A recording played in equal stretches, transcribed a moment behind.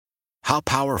How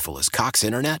powerful is Cox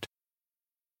Internet?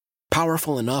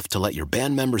 Powerful enough to let your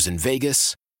band members in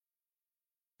Vegas,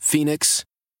 Phoenix,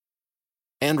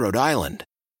 and Rhode Island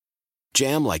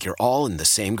jam like you're all in the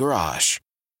same garage.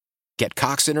 Get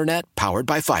Cox Internet powered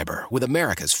by fiber with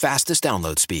America's fastest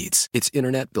download speeds. It's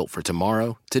internet built for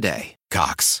tomorrow, today.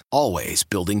 Cox, always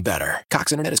building better.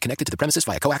 Cox Internet is connected to the premises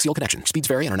via coaxial connection. Speeds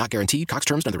vary and are not guaranteed. Cox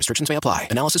terms and other restrictions may apply.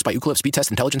 Analysis by Ookla Speed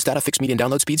Test Intelligence Data. Fixed median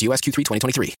download speeds. US Q3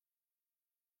 2023.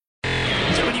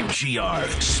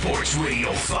 WGR Sports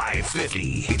Radio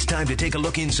 550. It's time to take a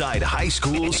look inside high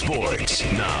school sports.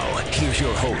 Now, here's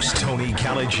your host, Tony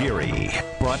Caligiuri.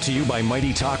 Brought to you by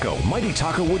Mighty Taco. Mighty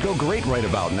Taco would go great right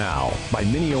about now. By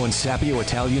Mineo and Sapio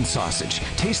Italian Sausage.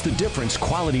 Taste the difference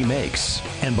quality makes.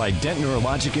 And by Dent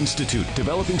Neurologic Institute,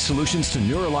 developing solutions to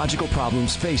neurological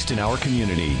problems faced in our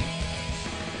community.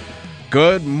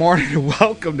 Good morning and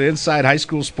welcome to Inside High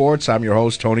School Sports. I'm your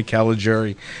host, Tony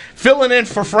Caligiuri, filling in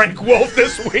for Frank Wolf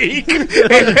this week. And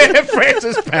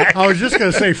Francis Pack. I was just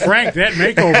going to say, Frank, that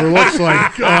makeover looks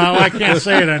like, I can't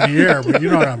say it on the air, but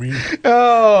you know what I mean.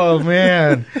 Oh,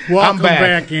 man. Welcome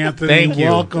back, Anthony. Thank you.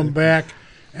 Welcome back,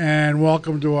 and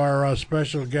welcome to our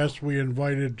special guest we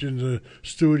invited in the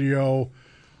studio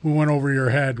who went over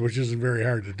your head, which isn't very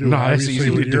hard to do. No, that's obviously, easy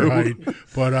with to your do. height.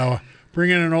 But bring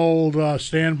in an old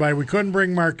standby. We couldn't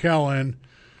bring Markel in,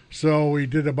 so we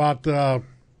did about the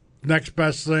next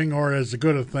best thing, or as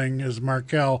good a thing as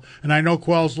Markel. And I know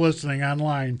Quell's listening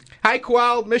online. Hi,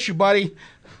 Quell. Miss you, buddy.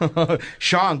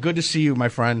 Sean, good to see you, my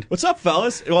friend. What's up,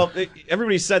 fellas? Well,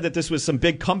 everybody said that this was some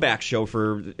big comeback show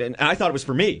and I thought it was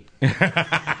for me.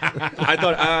 I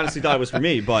honestly thought it was for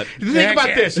me, but Think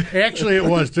about this. Actually, it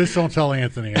was. Just don't tell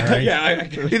Anthony, all right? yeah,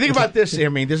 You think about this. I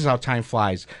mean, this is how time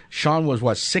flies. Sean was,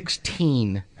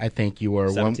 16, I think you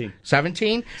were. 17.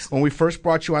 17? When we first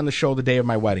brought you on the show the day of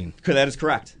my wedding. that is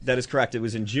correct. That is correct. It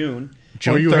was in June.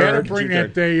 Well, you had to 3rd. bring June that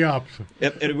 3rd. day up.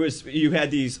 It was you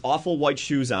had these awful white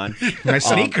shoes on, My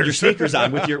sneakers. your sneakers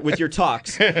on with your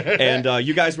tux, and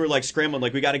you guys were like scrambling,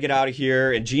 like we got to get out of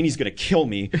here, and Jeannie's gonna kill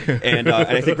me, and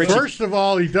I think Richie. First of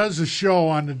all, he does a show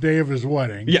on the day of his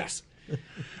wedding. Yes.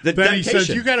 The Then he says,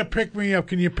 dedication. "You got to pick me up.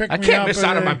 Can you pick I me up?" can't miss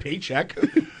out on And my then- paycheck.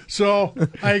 So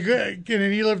and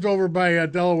he lived over by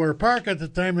Delaware Park at the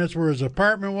time. That's where his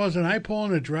apartment was. And I pull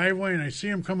in the driveway and I see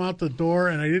him come out the door,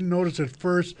 and I didn't notice at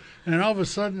first. And then all of a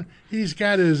sudden, he's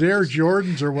got his Air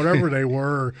Jordans or whatever they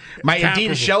were, My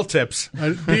comparable- Adidas shell tips.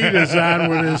 Adidas on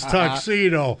with his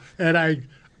tuxedo, and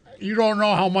you don't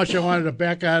know how much I wanted to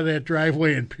back out of that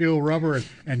driveway and peel rubber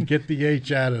and get the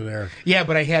H out of there. Yeah,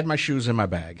 but I had my shoes in my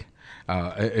bag.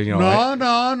 No. I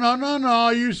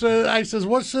says,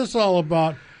 what's this all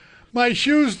about? My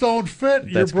shoes don't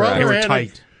fit. That's correct. They were had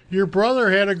tight. Your brother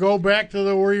had to go back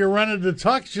to where you rented the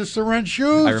tux just to rent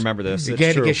shoes. I remember this. You It's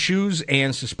had to true. get shoes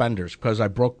and suspenders because I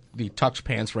broke the tux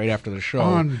pants right after the show.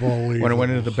 Unbelievable. When I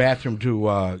went into the bathroom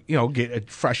to get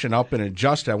freshen up and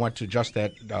adjust, I went to adjust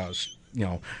that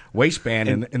waistband,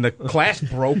 and the clasp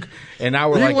broke, and now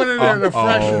we're He like, went in there to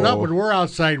freshen up, oh. and we're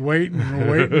outside waiting.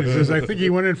 He says, I think he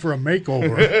went in for a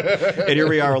makeover. And here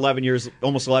we are,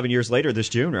 almost 11 years later this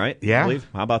June, right? Yeah. I believe.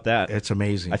 How about that? It's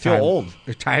amazing. I feel old.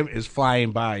 The time is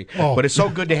flying by, Oh. but it's so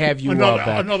good to have you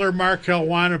back. Another Markel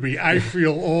wannabe. I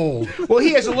feel old. Well,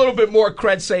 he has a little bit more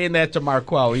cred saying that to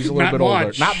Marquel. He's a little Not bit older.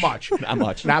 much. Not much. Not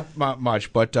much. Not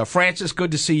much. But Francis,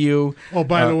 good to see you. Oh,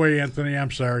 by the way, Anthony,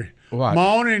 I'm sorry. What?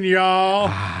 Moaning, y'all.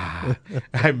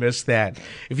 I missed that.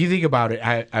 If you think about it,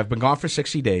 I've been gone for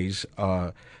 60 days.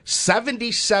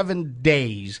 77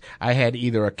 days I had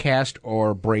either a cast or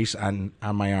a brace on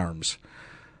my arms.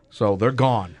 So they're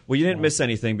gone. Well, you didn't miss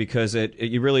anything because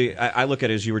you really. I look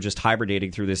at it as you were just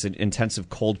hibernating through this intensive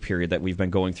cold period that we've been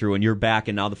going through, and you're back,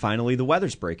 and now finally the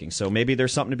weather's breaking. So maybe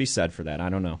there's something to be said for that. I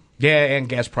don't know. Yeah, and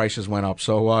gas prices went up,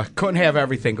 so couldn't have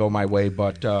everything go my way.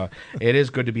 But it is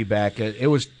good to be back. It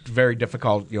was very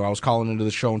difficult. I was calling into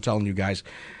the show and telling you guys.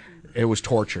 It was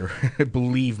torture.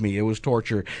 Believe me, it was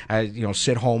torture. I,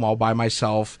 sit home all by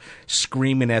myself,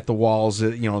 screaming at the walls.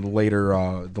 The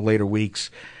later weeks.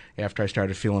 After I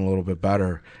started feeling a little bit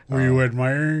better. Were you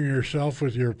admiring yourself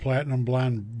with your platinum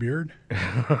blonde beard?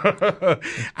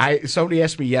 Somebody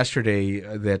asked me yesterday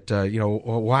that,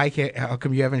 how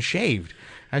come you haven't shaved?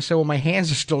 I said, well, my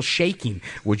hands are still shaking.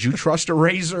 Would you trust a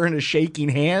razor in a shaking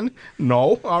hand?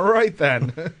 No? All right,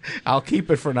 then. I'll keep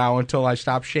it for now until I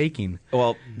stop shaking.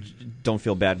 Well, don't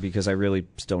feel bad because I really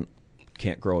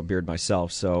can't grow a beard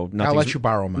myself, so I'll let you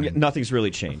borrow mine. Nothing's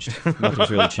really changed. Nothing's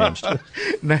really changed.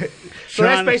 So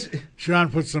that's basically.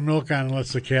 Sean puts the milk on and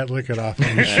lets the cat lick it off.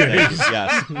 And he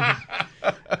Yes.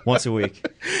 Once a week.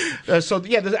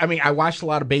 I watched a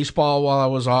lot of baseball while I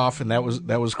was off, and that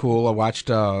was cool. I watched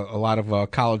a lot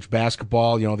of college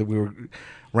basketball. That we were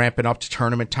ramping up to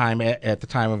tournament time at the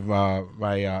time of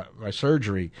my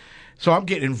surgery. So I'm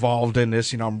getting involved in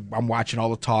this. I'm watching all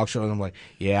the talk shows. I'm like,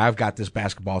 yeah, I've got this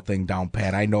basketball thing down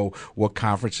pat. I know what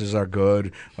conferences are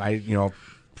good.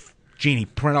 Jeannie,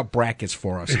 print up brackets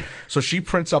for us. So she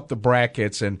prints up the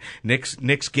brackets, and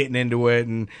Nick's getting into it,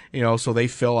 and so they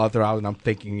fill out their out, and I'm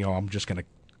thinking, I'm just gonna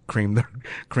cream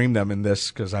them in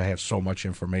this because I have so much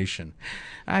information.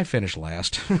 I finished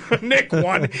last. Nick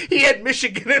won. He had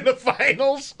Michigan in the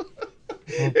finals.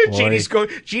 Oh,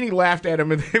 Jeannie laughed at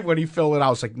him when he filled it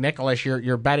out. It's like, Nicholas,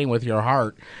 you're betting with your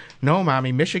heart. No,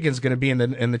 Mommy, Michigan's going to be in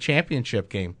the championship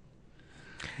game.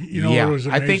 It was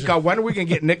amazing. I think when are we going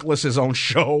to get Nicholas his own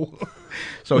show?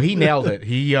 So he nailed it.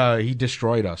 He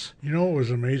destroyed us. You know what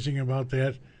was amazing about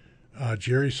that?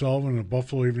 Jerry Sullivan of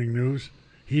Buffalo Evening News.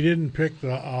 He didn't pick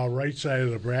the right side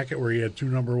of the bracket where he had 2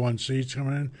 number 1 seeds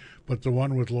coming in, but the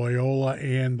one with Loyola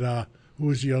and who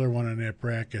was the other one in that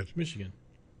bracket? Michigan.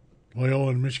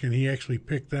 Loyola and Michigan. He actually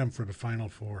picked them for the Final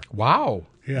Four. Wow.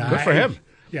 Yeah, good for him.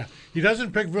 Yeah, he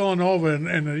doesn't pick Villanova and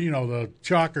the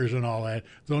Chalkers and all that,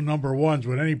 those number 1s,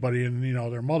 but anybody and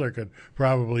their mother could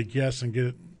probably guess and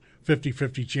get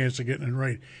 50-50 chance of getting it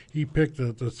right. He picked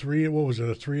the 3. What was it?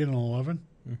 A 3 and an 11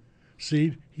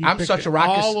 seed. I'm such a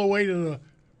rocket. All the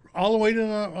way to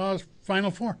the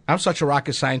Final Four. I'm such a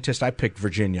rocket scientist. I picked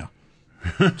Virginia.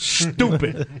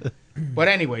 Stupid. But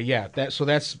anyway, yeah. That's how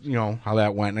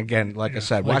that went. And again, like I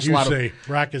said, like watched you a lot say,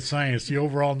 rocket science, the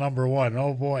overall number 1.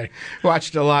 Oh boy,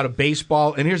 watched a lot of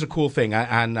baseball. And here's a cool thing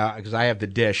on because I have the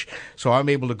dish, so I'm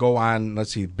able to go on.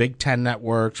 Let's see, Big Ten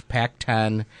networks,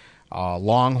 Pac-10.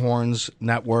 Longhorns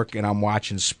Network, and I'm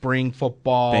watching spring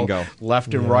football. Bingo.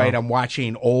 Left and right. I'm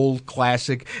watching old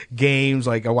classic games.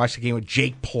 Like I watched the game with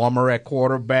Jake Plummer at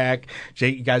quarterback.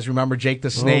 Jake, you guys remember Jake the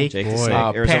Snake? Jake the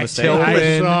Snake. Arizona Pat State. Tillman.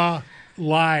 I saw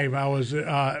live. I was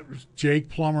Jake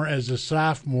Plummer as a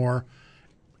sophomore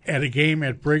at a game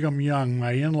at Brigham Young.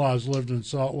 My in-laws lived in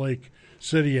Salt Lake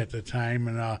City at the time,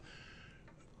 and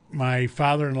my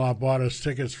father-in-law bought us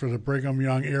tickets for the Brigham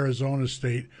Young Arizona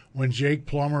State when Jake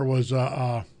Plummer was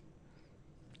a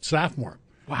sophomore.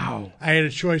 Wow. I had a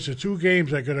choice of 2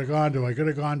 games I could have gone to. I could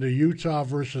have gone to Utah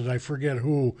versus I forget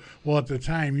who. Well, at the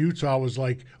time, Utah was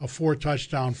like a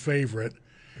 4-touchdown favorite,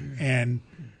 and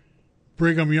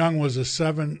Brigham Young was a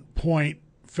 7-point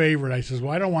favorite. I says,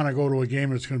 well, I don't want to go to a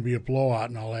game that's going to be a blowout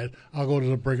and all that. I'll go to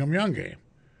the Brigham Young game.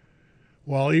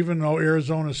 Well, even though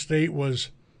Arizona State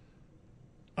was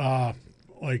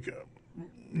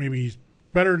maybe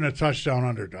better than a touchdown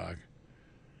underdog,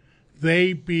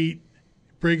 they beat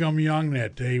Brigham Young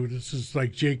that day. This is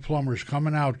like Jake Plummer's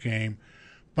coming out game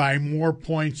by more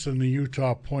points than the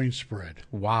Utah point spread.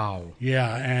 Wow.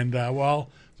 Yeah, and the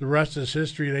rest is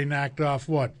history. They knocked off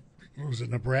what was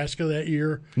it, Nebraska that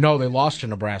year? No, they lost to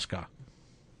Nebraska.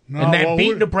 No, and then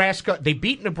beat Nebraska. They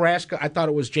beat Nebraska. I thought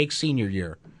it was Jake's senior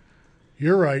year.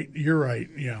 You're right.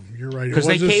 Yeah, you're right. Because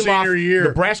they came off. Year.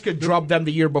 Nebraska drubbed them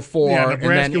the year before, and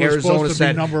then Arizona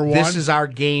said, "This is our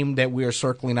game that we are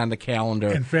circling on the calendar."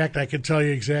 In fact, I can tell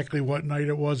you exactly what night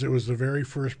it was. It was the very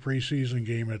first preseason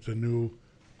game at the new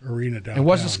arena downtown. And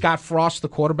wasn't Scott Frost the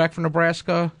quarterback for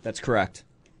Nebraska? That's correct.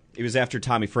 It was after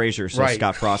Tommy Frazier, so Right.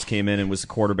 Scott Frost came in and was the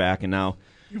quarterback, and now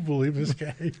You believe this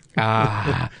guy?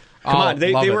 come on,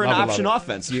 they love were it, an love it, option love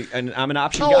offense, and I'm an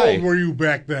option How guy. old were you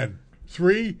back then?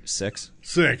 3, 6.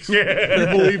 6. You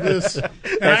believe this? And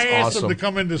I asked him awesome. to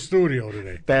come into studio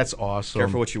today. That's awesome.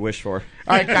 Careful what you wish for.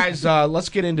 All right, guys, let's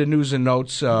get into news and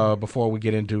notes before we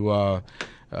get into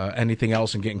anything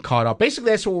else and getting caught up.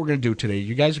 Basically, that's what we're going to do today.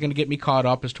 You guys are going to get me caught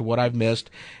up as to what I've missed,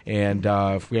 and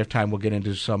if we have time, we'll get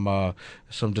into some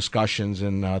discussions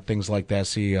and things like that.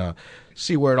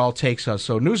 See where it all takes us.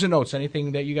 So, news and notes.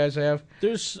 Anything that you guys have?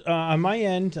 There's on my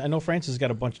end, I know Francis has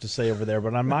got a bunch to say over there,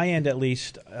 but on my end at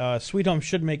least, Sweet Home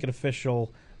should make it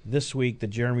official this week that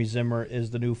Jeremy Zimmer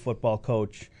is the new football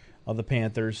coach of the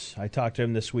Panthers. I talked to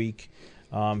him this week.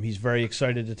 He's very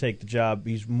excited to take the job.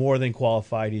 He's more than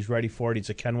qualified. He's ready for it. He's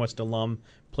a Ken West alum,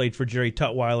 played for Jerry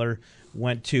Tutwiler,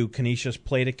 went to Canisius,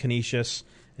 played at Canisius,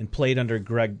 and played under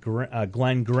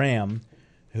Glenn Graham,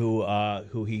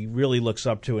 who he really looks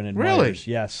up to and admires.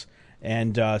 Really? Yes.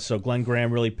 And so Glenn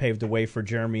Graham really paved the way for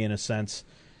Jeremy in a sense.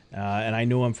 And I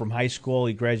knew him from high school.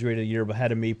 He graduated a year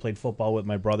ahead of me, played football with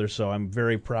my brother, so I'm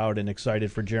very proud and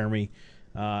excited for Jeremy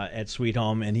at Sweet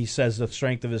Home. And he says the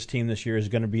strength of his team this year is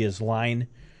going to be his line.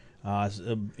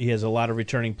 He has a lot of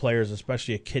returning players,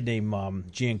 especially a kid named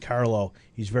Giancarlo.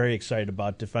 He's very excited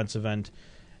about defensive end.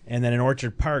 And then in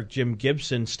Orchard Park, Jim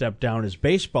Gibson stepped down as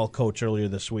baseball coach earlier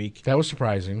this week. That was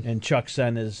surprising. And Chuck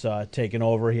Sen is taken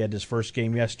over. He had his first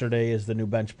game yesterday as the new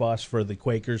bench boss for the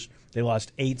Quakers. They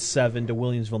lost 8-7 to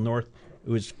Williamsville North. It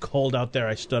was cold out there.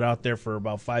 I stood out there for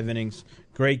about 5 innings.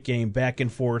 Great game, back and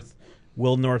forth.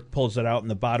 Will North pulls it out in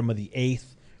the bottom of the 8th.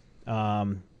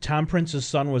 Tom Prince's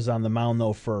son was on the mound,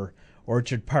 though, for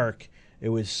Orchard Park. It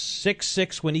was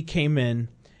 6-6 when he came in,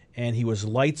 and he was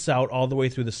lights out all the way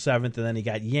through the 7th, and then he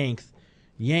got yanked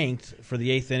for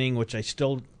the 8th inning, which I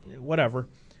still, whatever.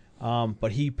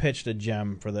 But he pitched a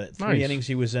gem for the 3 innings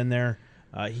he was in there.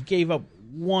 He gave up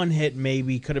 1 hit,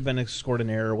 maybe. Could have been scored an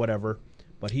error or whatever.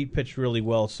 But he pitched really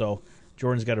well, so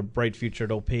Jordan's got a bright future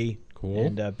at OP. Cool.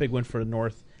 And big win for the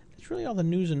North. That's really all the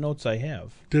news and notes I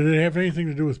have. Did it have anything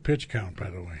to do with pitch count, by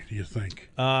the way, do you think?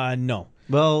 No.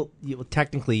 Well,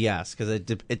 technically, yes, because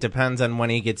it depends on when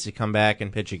he gets to come back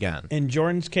and pitch again. In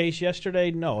Jordan's case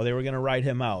yesterday, no, they were going to ride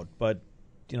him out. But,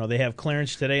 they have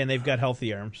clearance today, and they've got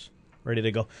healthy arms ready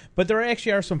to go. But there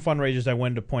actually are some fundraisers I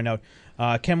wanted to point out.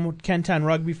 Kenton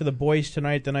Rugby for the boys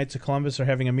tonight. The Knights of Columbus are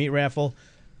having a meat raffle.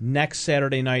 Next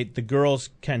Saturday night, the girls'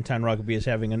 Kenton Rugby is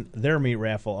having their meat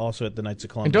raffle also at the Knights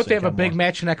of Columbus. And don't they have a big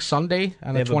match next Sunday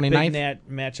on the 29th? They have a big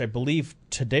match, I believe,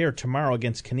 today or tomorrow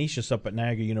against Canisius up at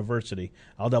Niagara University.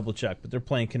 I'll double check, but they're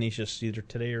playing Canisius either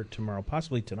today or tomorrow,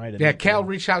 possibly tonight. Yeah, Cal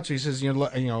reached out to me. He says, you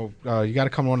got to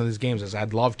come to one of these games. I said,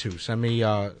 I'd love to. Send me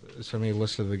a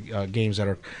list of the games that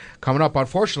are coming up.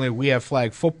 Unfortunately, we have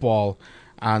flag football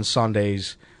on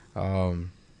Sundays.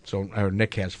 So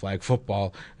Nick has flag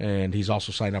football, and he's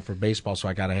also signed up for baseball. So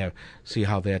I got to see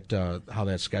how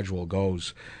that schedule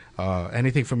goes.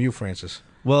 Anything from you, Francis?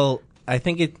 Well, I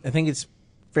think it's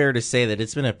fair to say that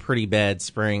it's been a pretty bad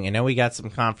spring. I know we got some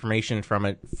confirmation from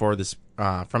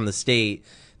the state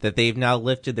that they've now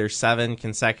lifted their 7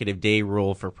 consecutive day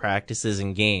rule for practices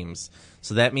and games.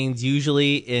 So that means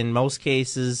usually, in most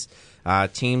cases,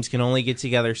 teams can only get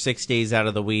together 6 days out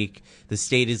of the week. The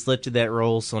state has lifted that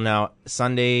rule, so now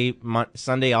Sunday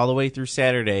all the way through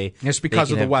Saturday. It's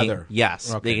because of the weather.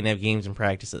 Yes, okay. They can have games and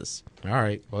practices. All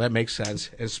right. Well, that makes sense.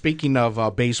 And speaking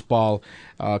of baseball,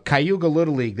 Cayuga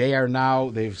Little League,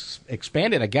 they've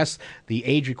expanded, I guess, the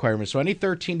age requirement. So any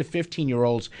 13 to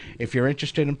 15-year-olds, if you're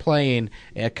interested in playing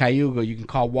at Cayuga, you can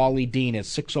call Wally Dean at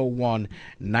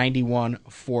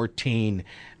 601-9114.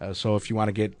 So if you want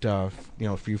to get, for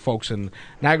you folks in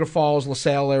Niagara Falls,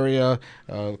 LaSalle area,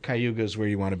 Cayuga is where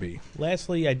you want to be.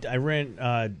 Lastly, I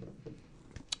ran.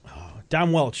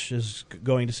 Don Welch is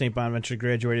going to St. Bonaventure,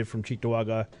 graduated from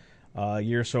Cheektowaga a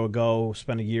year or so ago,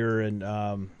 spent a year at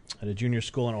a junior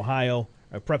school in Ohio,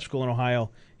 a prep school in Ohio.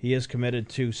 He is committed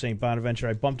to St. Bonaventure.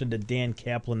 I bumped into Dan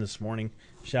Kaplan this morning.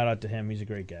 Shout out to him. He's a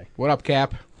great guy. What up,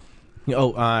 Cap?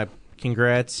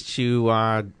 Congrats to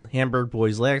Hamburg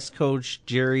Boys last coach,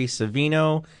 Jerry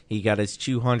Savino. He got his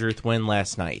 200th win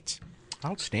last night.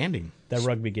 Outstanding. That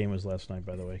rugby game was last night,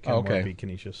 by the way. Okay. Beat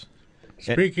Canisius.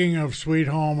 Speaking of Sweet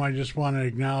Home, I just want to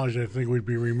acknowledge, I think we'd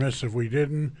be remiss if we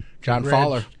didn't. John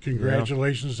Fowler.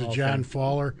 Congratulations to John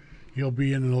Fowler. He'll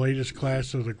be in the latest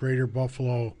class of the Greater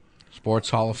Buffalo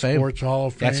Sports Hall of Fame. Sports Hall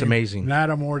of Fame. That's amazing.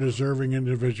 Not a more deserving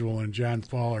individual than John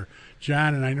Fowler.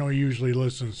 John, and I know he usually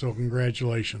listens, so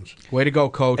congratulations. Way to go,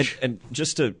 Coach. And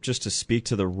just to speak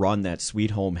to the run that Sweet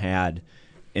Home had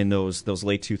in those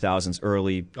late 2000s,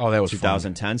 early that was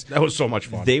 2010s. Fun. That was so much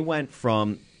fun. They went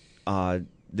from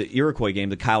the Iroquois game,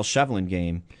 the Kyle Shevlin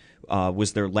game,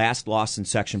 was their last loss in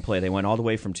section play. They went all the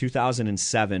way from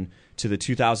 2007 to the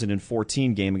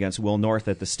 2014 game against Will North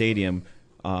at the stadium.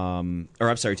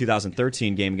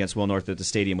 2013 game against Will North at the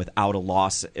stadium without a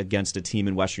loss against a team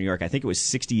in Western New York. I think it was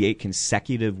 68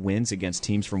 consecutive wins against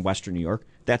teams from Western New York.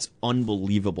 That's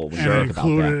unbelievable when you think about that.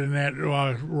 And included in that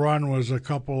run was a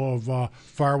couple of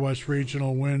Far West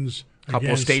regional wins.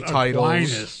 Couple of state titles.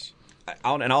 Aquinas.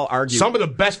 I'll argue some of the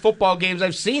best football games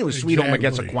I've seen was Sweet Home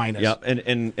against Aquinas. Yeah,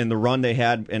 and the run they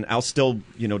had, and I'll still,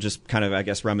 just kind of, I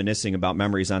guess, reminiscing about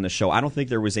memories on the show. I don't think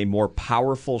there was a more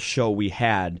powerful show we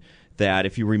had. That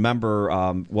if you remember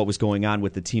what was going on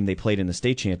with the team they played in the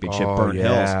state championship, Burnt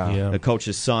Hills, the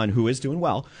coach's son, who is doing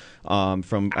well,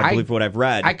 from I believe what I've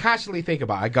read. I constantly think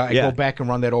about it. I go back and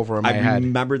run that over in my head. I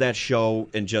remember that show,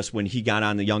 and just when he got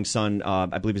on, the young son,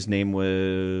 I believe his name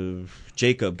was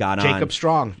Jacob, got on. Jacob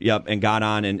Strong. Yep, and got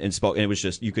on and spoke, and it was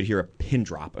just, you could hear a pin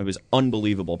drop. It was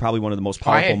unbelievable. Probably one of the most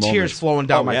powerful moments. I had tears flowing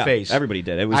down my face. Everybody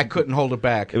did. I couldn't hold it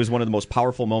back. It was one of the most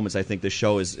powerful moments I think this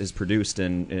show is produced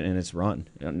in its run.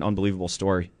 An unbelievable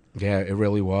story. Yeah, it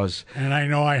really was. And I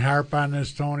know I harp on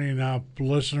this, Tony. Now,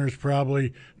 listeners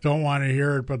probably don't want to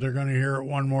hear it, but they're going to hear it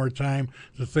one more time.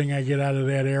 The thing I get out of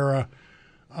that era,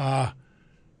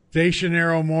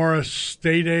 Deschanero Morris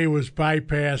Day was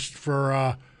bypassed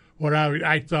for what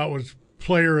I thought was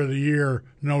Player of the Year,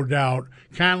 no doubt.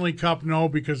 Conley Cup, no,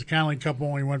 because the Conley Cup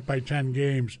only went by 10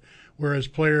 games, whereas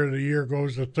Player of the Year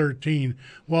goes to 13.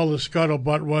 Well, the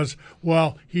scuttlebutt was,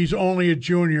 well, he's only a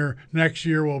junior. Next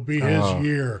year will be his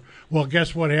year. Well,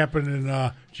 guess what happened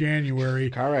in January?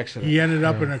 Car accident. He ended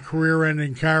up in a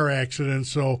career-ending car accident.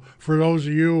 So for those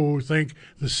of you who think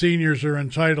the seniors are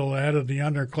entitled ahead of the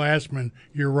underclassmen,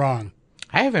 you're wrong.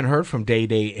 I haven't heard from Day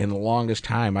in the longest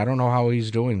time. I don't know how he's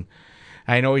doing.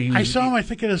 I know I saw him, I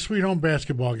think, at a Sweet Home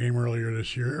basketball game earlier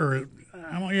this year.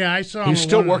 I saw him. He's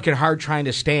still working hard trying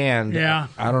to stand. Yeah.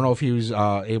 I don't know if he was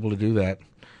able to do that.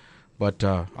 But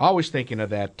always thinking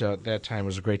of that time. It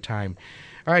was a great time.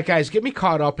 All right, guys, get me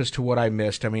caught up as to what I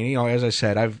missed. I mean, as I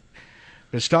said, I've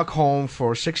been stuck home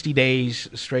for 60 days,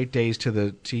 straight days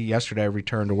to yesterday I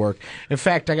returned to work. In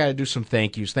fact, I got to do some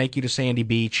thank yous. Thank you to Sandy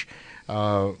Beach,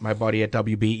 my buddy at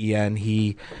WBEN.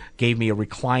 He gave me a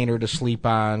recliner to sleep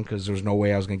on because there was no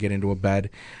way I was going to get into a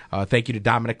bed. Thank you to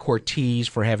Dominic Cortez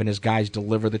for having his guys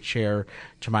deliver the chair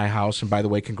to my house. And by the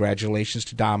way, congratulations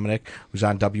to Dominic, who's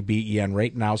on WBEN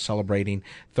right now celebrating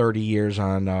 30 years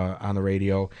on the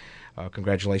radio.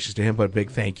 Congratulations to him, but a big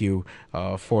thank you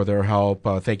for their help.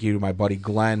 Thank you to my buddy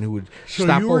Glenn, who would So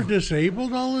stop you were over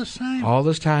disabled all this time? all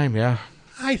this time, yeah.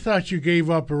 I thought you gave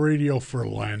up a radio for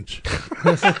Lent.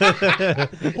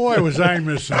 Boy, was I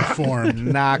misinformed.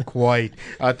 Not quite.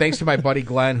 Thanks to my buddy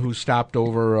Glenn, who stops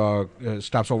over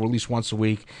at least once a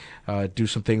week, do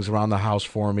some things around the house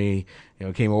for me.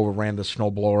 Came over, ran the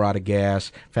snowblower out of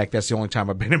gas. In fact, that's the only time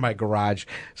I've been in my garage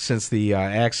since the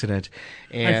accident.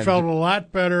 And I felt a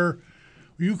lot better.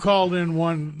 You called in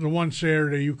the one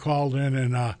Saturday. You called in,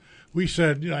 and we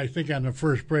said, I think on the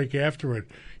first break after it,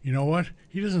 you know what?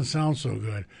 He doesn't sound so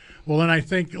good. Well, then I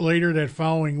think later that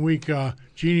following week,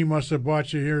 Jeannie must have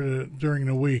brought you here during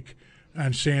the week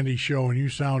on Sandy's show, and you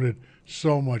sounded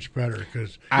so much better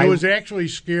because it was actually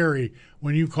scary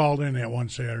when you called in that one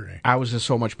Saturday. I was in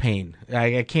so much pain.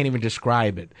 I can't even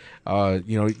describe it.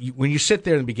 When you sit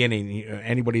there in the beginning,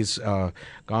 anybody's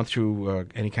gone through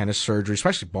any kind of surgery,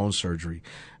 especially bone surgery,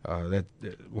 that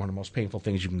one of the most painful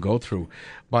things you can go through.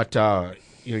 But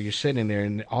you're sitting there,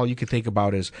 and all you can think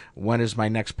about is, when is my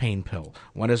next pain pill?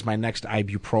 When is my next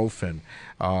ibuprofen?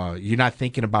 You're not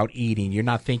thinking about eating. You're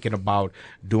not thinking about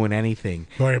doing anything.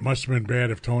 Boy, it must have been bad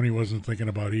if Tony wasn't thinking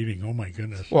about eating. Oh, my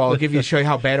goodness. Well, I'll show you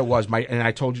how bad it was. And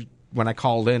I told you when I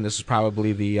called in, this is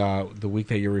probably the week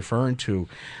that you're referring to.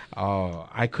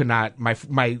 I could not.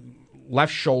 My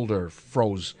left shoulder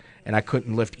froze, and I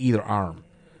couldn't lift either arm.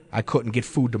 I couldn't get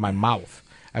food to my mouth.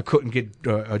 I couldn't get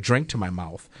a drink to my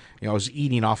mouth. I was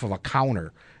eating off of a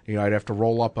counter. I'd have to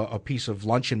roll up a piece of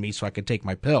luncheon meat so I could take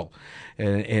my pill,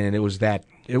 and it was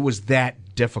that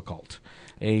difficult.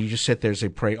 And you just sit there and say,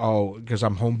 pray, because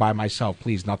I'm home by myself.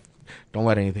 Please, don't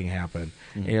let anything happen.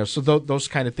 Mm-hmm. So those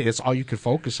kind of things. That's all you could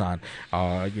focus on.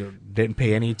 Didn't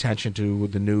pay any attention to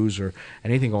the news or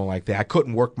anything going like that. I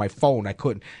couldn't work my phone. I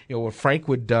couldn't. When Frank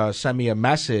would send me a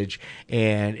message,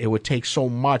 and it would take so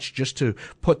much just to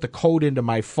put the code into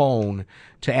my phone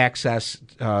to access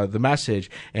the message.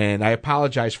 And I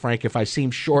apologize, Frank, if I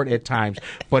seem short at times,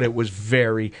 but it was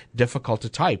very difficult to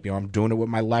type. I'm doing it with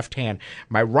my left hand.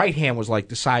 My right hand was like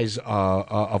the size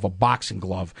of a boxing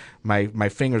glove. My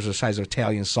fingers are the size of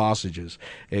Italian sausages.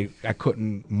 I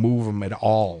couldn't move them at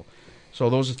all. So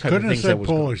those are the type of things that was.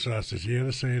 Couldn't have said Polish sausage. You had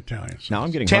to say Italian sausage. Now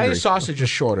I'm getting Italian hungry. sausage is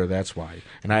shorter, that's why.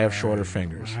 And I have shorter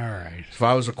fingers. All right. If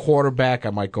I was a quarterback, I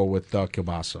might go with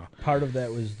kielbasa. Part of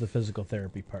that was the physical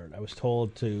therapy part. I was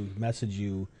told to message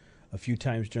you a few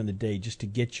times during the day just to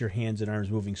get your hands and arms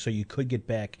moving so you could get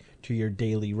back to your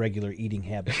daily, regular eating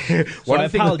habits. So I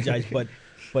apologize,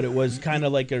 but it was kind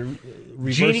of like a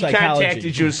reverse Jeannie psychology.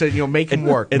 contacted you and said, make him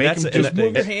work. and Make that's- him and Just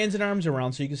move your hands and arms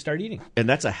around so you can start eating. And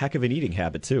that's a heck of an eating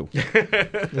habit, too.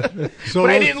 So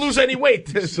But I didn't lose any weight.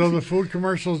 So the food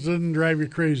commercials didn't drive you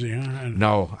crazy, huh?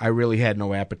 No, I really had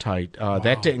no appetite.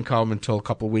 That didn't come until a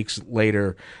couple of weeks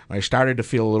later. When I started to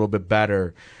feel a little bit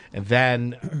better. And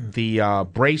then the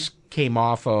brace came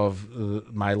off of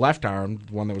my left arm,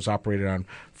 the one that was operated on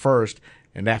first,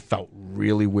 and that felt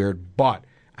really weird. But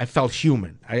I felt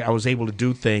human. I was able to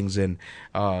do things, and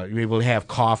you're able to have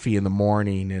coffee in the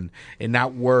morning and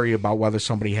not worry about whether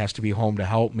somebody has to be home to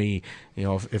help me,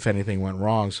 if anything went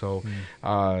wrong. So,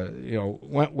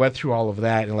 went through all of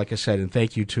that, and like I said, and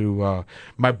thank you to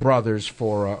my brothers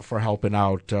for helping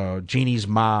out. Jeannie's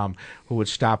mom, who would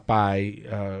stop by,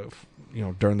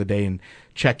 during the day and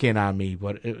check in on me,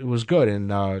 but it was good.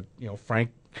 And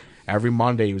Frank, every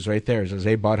Monday he was right there. He says,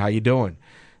 "Hey, bud, how you doing?"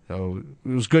 So it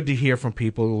was good to hear from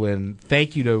people, and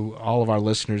thank you to all of our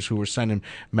listeners who were sending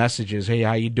messages. Hey,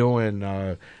 how you doing?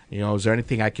 Is there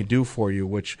anything I can do for you?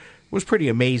 Which was pretty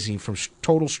amazing from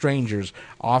total strangers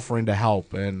offering to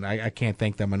help, and I can't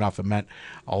thank them enough. It meant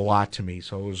a lot to me.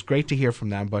 So it was great to hear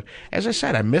from them. But as I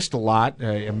said, I missed a lot.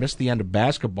 I missed the end of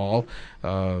basketball.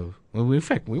 In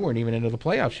fact, we weren't even into the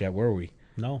playoffs yet, were we?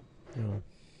 No.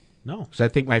 So I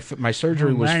think my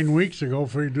surgery was 9 weeks ago.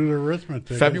 If you do the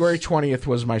arithmetic, February 20th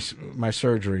was my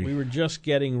surgery. We were just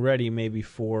getting ready, maybe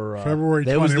for February 20th.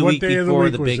 That was the what week day before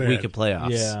of the week big was week that? of playoffs.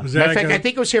 Yeah. Was Matter that of fact, like I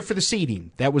think it was here for the seeding.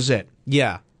 That was it.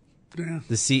 Yeah.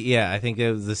 Yeah. I think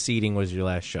it was the seeding was your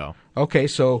last show. Okay,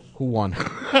 so who won?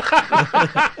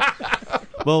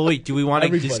 Well, wait, do we want to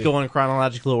Everybody. just go in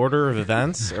chronological order of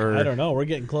events? Or I don't know. We're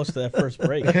getting close to that first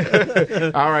break.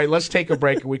 All right, let's take a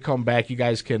break. When we come back, you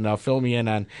guys can fill me in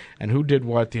on who did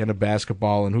what at the end of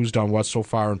basketball and who's done what so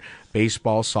far in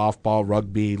baseball, softball,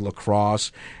 rugby,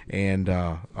 lacrosse, and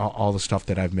all the stuff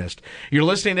that I've missed. You're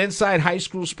listening to Inside High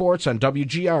School Sports on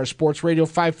WGR Sports Radio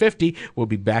 550. We'll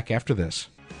be back after this.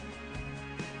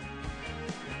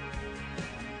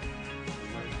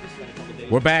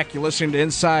 We're back. You're listening to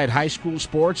Inside High School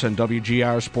Sports on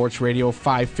WGR Sports Radio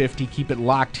 550. Keep it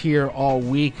locked here all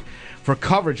week for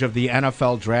coverage of the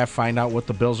NFL Draft. Find out what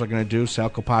the Bills are going to do. Sal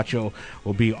Capaccio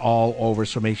will be all over,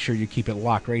 so make sure you keep it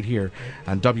locked right here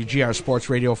on WGR Sports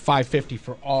Radio 550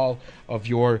 for all of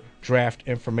your draft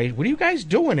information. What are you guys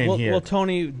doing in here? Well,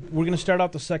 Tony, we're going to start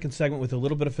off the second segment with a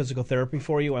little bit of physical therapy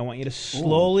for you. I want you to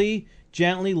slowly,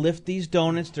 gently lift these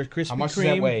donuts. They're Krispy Kreme. How much does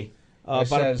that weigh? About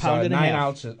says, a pound and a 9 half.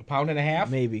 ounces. A pound and a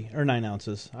half? Maybe, or 9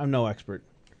 ounces. I'm no expert.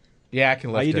 Yeah, I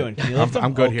can lift How you it. doing? Can you lift them?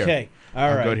 I'm good Okay. here. All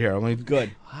right. I'm good here.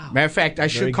 Good. Matter of fact, I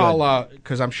should Very call,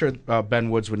 because I'm sure Ben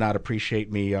Woods would not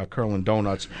appreciate me curling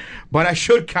donuts, but I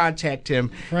should contact him.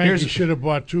 Frankie should have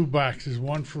bought 2 boxes,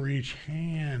 one for each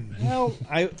hand. Well,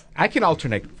 I can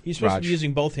alternate. he's supposed to Raj. be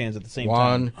using both hands at the same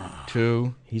time. 1,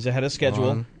 2, He's ahead of schedule.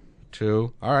 1,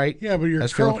 2. All right. Yeah, but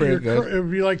That's feeling pretty good. it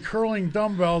would be like curling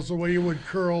dumbbells the way you would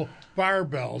curl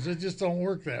barbells. It just don't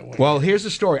work that way. Well, here's the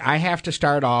story. I have to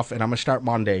start off, and I'm going to start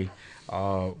Monday,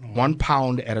 1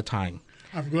 pound at a time.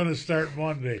 I'm going to start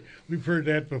Monday. We've heard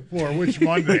that before. Which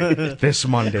Monday? This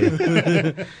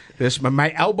Monday.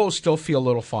 My elbows still feel a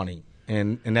little funny.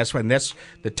 And that's when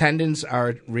the tendons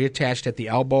are reattached at the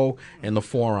elbow and the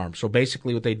forearm. So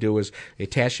basically what they do is they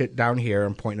attach it down here.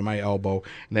 I'm pointing to my elbow.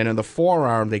 And then in the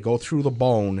forearm, they go through the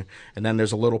bone. And then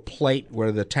there's a little plate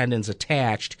where the tendon's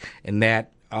attached. And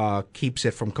that keeps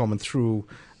it from coming through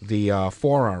the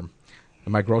forearm.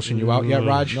 Am I grossing you out yet,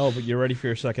 Raj? No, but you're ready for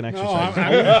your second exercise.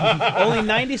 I'm Only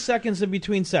 90 seconds in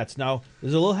between sets. Now, this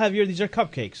is a little heavier. These are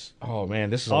cupcakes. Oh, man,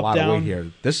 this is a Up, lot of weight down.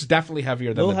 here. This is definitely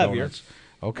heavier than the Little heavier. donuts.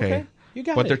 Okay. You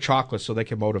got but it. they're chocolate, so they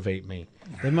can motivate me.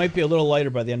 They might be a little lighter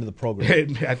by the end of the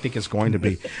program. I think it's going to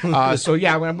be. So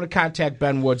yeah, I'm going to contact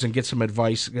Ben Woods and get some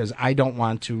advice because I don't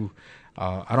want to.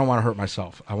 I don't want to hurt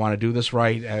myself. I want to do this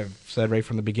right. I've said right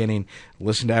from the beginning.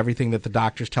 Listen to everything that the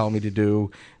doctors tell me to do,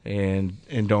 and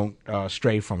don't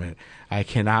stray from it. I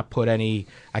cannot put any.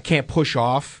 I can't push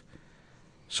off.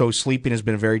 So sleeping has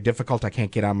been very difficult. I can't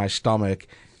get on my stomach.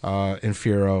 In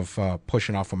fear of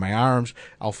pushing off of my arms.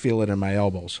 I'll feel it in my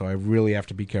elbow, so I really have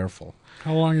to be careful.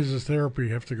 How long does this therapy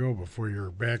have to go before you're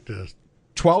back to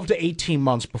 12 to 18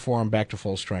 months before I'm back to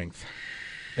full strength.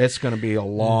 It's going to be a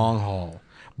long haul.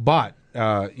 But,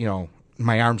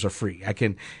 my arms are free. I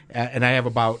can, and I have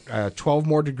about 12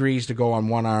 more degrees to go on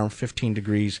one arm, 15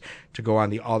 degrees to go on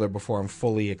the other before I'm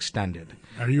fully extended.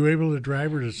 Are you able to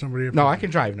drive, or does somebody have No, to I can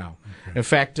drive now. Okay. In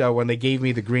fact, when they gave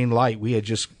me the green light, we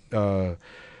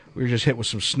were just hit with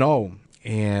some snow,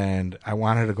 and I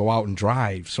wanted to go out and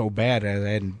drive so bad. I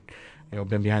hadn't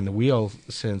been behind the wheel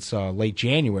since late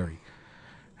January.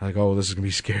 I'm like, oh, this is going to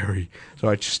be scary. So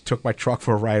I just took my truck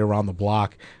for a ride around the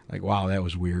block. Like, wow, that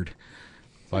was weird.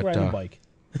 Like riding a bike.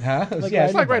 Huh?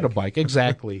 It's like riding a bike,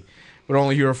 exactly. But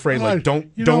only you're afraid, like,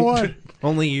 don't.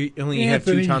 Only you have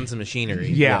 2 tons of machinery.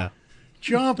 Yeah.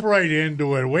 Jump right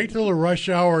into it. Wait till the rush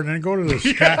hour, and then go to the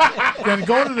sky. Then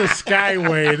go to the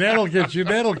Skyway, and that'll get you.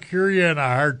 That'll cure you in a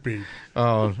heartbeat.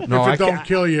 Oh no! If it don't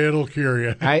kill you, it'll cure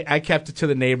you. I kept it to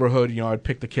the neighborhood. I'd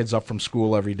pick the kids up from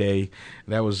school every day.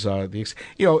 That was it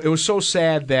was so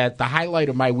sad that the highlight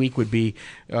of my week would be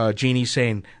Jeannie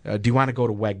saying, "Do you want to go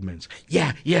to Wegmans?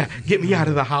 Yeah, get me out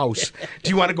of the house.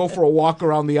 Do you want to go for a walk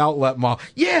around the outlet mall?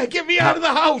 Yeah, get me out of the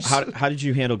house." How did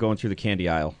you handle going through the candy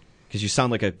aisle? Because you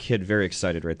sound like a kid very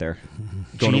excited right there.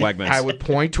 Going to Wegmans. I would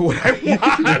point to what I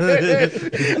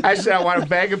wanted. I said, I want a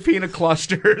bag of peanut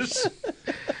clusters.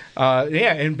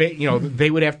 Yeah, and they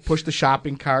would have to push the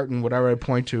shopping cart and whatever I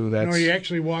point to. That's No, you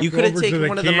actually walked You could have over to taken the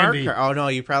one of the mark candy. carts. Oh no,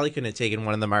 you probably couldn't have taken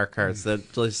one of the mark carts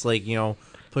that just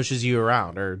pushes you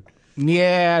around. Or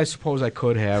yeah, I suppose I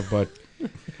could have, but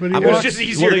But it he was walked, just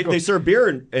easier. Well, they serve beer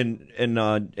in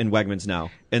Wegmans now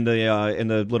in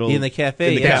the little In the cafe,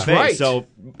 In the yeah. cafe, Right. so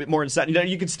a bit more incentive.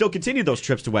 You can still continue those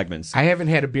trips to Wegmans. I haven't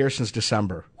had a beer since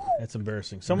December. That's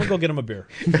embarrassing. Someone go get him a beer.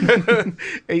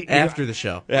 after the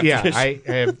show. Yeah, I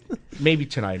have maybe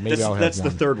tonight. Maybe I'll have That's one.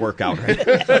 the third workout,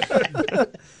 right?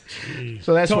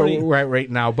 So that's Tony, where we're at right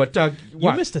now. But You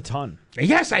what? missed a ton.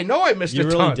 Yes, I know I missed You a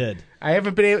really ton. did. I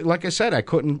haven't been able, like I said, I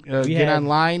couldn't get had-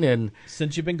 online, and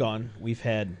Since you've been gone, we've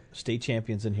had state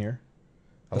champions in here.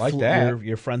 I like that.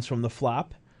 Your friends from the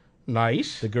flop.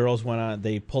 Nice. The girls went on.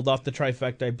 They pulled off the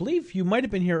trifecta. I believe you might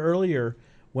have been here earlier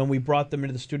when we brought them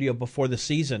into the studio before the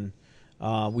season.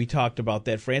 We talked about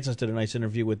that. Francis did a nice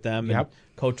interview with them. Yep.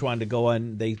 And Coach wanted to go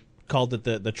on. They called it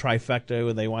the trifecta,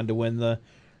 and they wanted to win the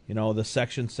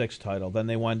Section 6 title. Then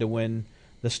they wanted to win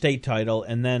the state title,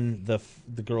 and then the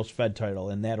girls' Fed title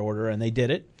in that order, and they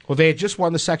did it. Well, they had just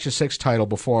won the Section 6 title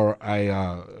before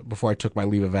I took my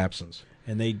leave of absence.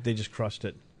 And they just crushed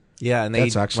it. Yeah, and they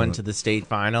That's excellent. went to the state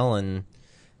final, and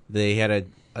they had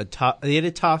a tough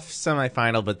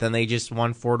semifinal, but then they just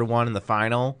won 4-1 in the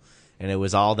final, and it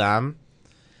was all them.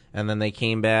 And then they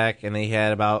came back, and they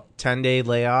had about 10-day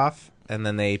layoff, and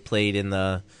then they played in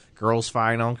the girls'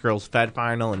 Fed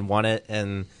final, and won it,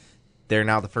 and they're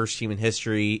now the first team in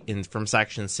history from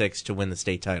Section 6 to win the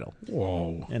state title.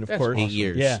 Whoa. And of That's course, 8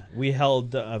 years. Yeah, we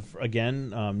held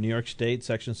again. New York State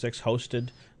Section 6 hosted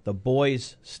the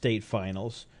boys' state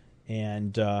finals,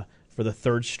 and for the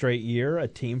third straight year, a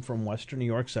team from Western New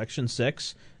York Section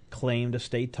 6 claimed a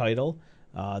state title.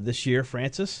 This year,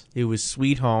 Francis, It was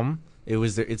Sweet Home.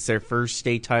 It's their first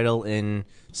state title in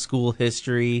school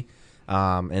history.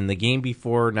 And the game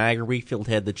before, Niagara Wakefield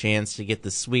had the chance to get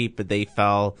the sweep, but they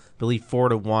fell, I believe,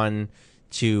 4-1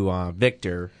 to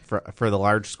Victor for the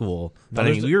large school. But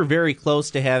I mean, we were very close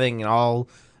to having an all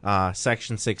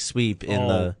Section 6 sweep in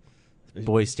the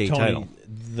boys state Tony, title.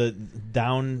 the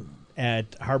down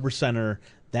at Harbor Center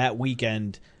that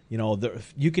weekend,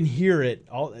 you can hear it.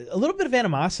 A little bit of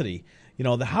animosity.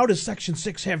 How does Section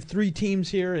 6 have 3 teams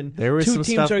here and There was two some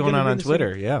teams stuff are going gonna on win the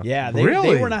Twitter, city? yeah. Yeah, they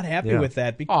Really? were not happy Yeah. with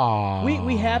that. Aw.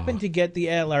 We happened to get the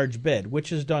at-large bid,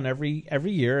 which is done every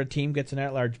year. A team gets an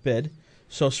at-large bid.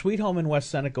 So Sweet Home and West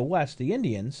Seneca West, the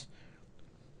Indians,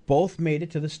 both made it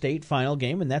to the state final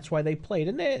game, and that's why they played.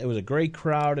 And it was a great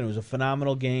crowd, and it was a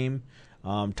phenomenal game.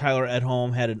 Tyler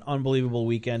Edholm had an unbelievable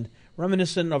weekend,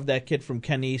 reminiscent of that kid from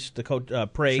Ken East, the coach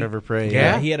Prey. Trevor Prey,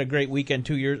 Yeah. He had a great weekend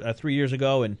 3 years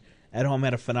ago, and Edholm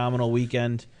had a phenomenal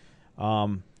weekend.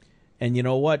 And you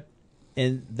know what?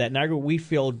 In that Niagara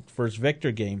Wheatfield versus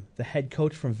Victor game, the head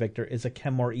coach from Victor is a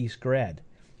Kenmore East grad.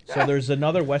 So there's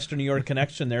another Western New York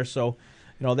connection there. So,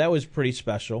 that was pretty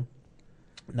special.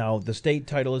 Now, the state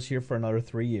title is here for another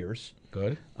 3 years.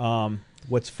 Good.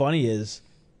 What's funny is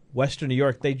Western New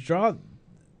York, they draw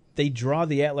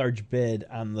the at-large bid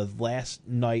on the last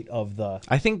night of the...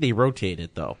 I think they rotate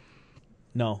it, though.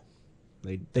 No.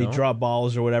 They don't? draw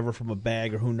balls or whatever from a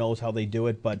bag, or who knows how they do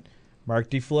it, but Mark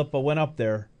DiFilippo went up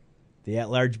there. The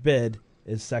at-large bid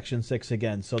is Section 6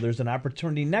 again. So there's an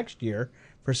opportunity next year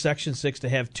for Section 6 to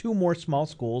have 2 more small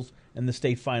schools in the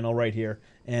state final right here.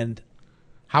 And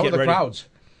How are Get the ready. crowds?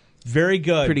 very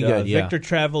good. Pretty good, yeah. Victor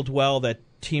traveled well. That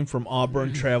team from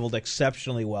Auburn traveled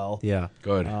exceptionally well. Yeah.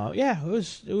 Good. Yeah, it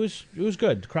was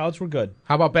good. The crowds were good.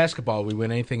 How about basketball? We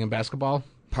win anything in basketball?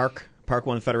 Park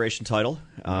won the Federation title.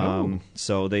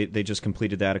 So they just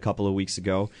completed that a couple of weeks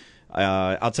ago.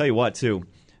 I'll tell you what, too.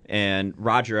 And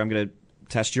Roger, I'm going to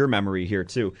test your memory here,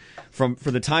 too. For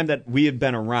the time that we have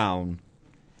been around,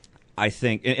 I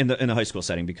think, in the high school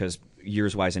setting, because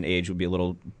years-wise and age would be a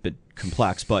little bit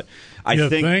complex, but I You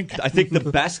think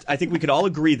the best. I think we could all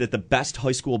agree that the best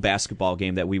high school basketball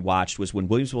game that we watched was when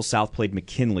Williamsville South played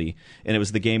McKinley, and it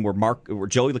was the game where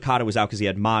Joey Licata was out because he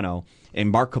had mono, and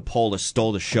Mark Coppola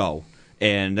stole the show,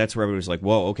 and that's where everybody was like,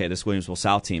 "Whoa, okay, this Williamsville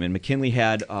South team." And McKinley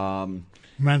had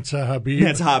Mensa Habib.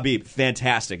 Mensa Habib,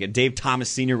 fantastic, and Dave Thomas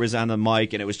Sr. was on the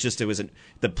mic, and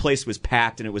the place was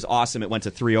packed, and it was awesome. It went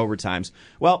to 3 overtimes.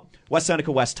 Well, West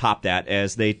Seneca West topped that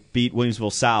as they beat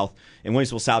Williamsville South, and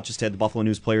Williamsville South just had the Buffalo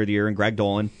News Player of the Year and Greg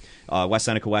Dolan. West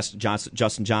Seneca West,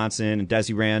 Justin Johnson and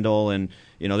Desi Randall, and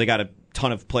they got a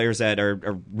ton of players that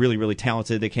are really, really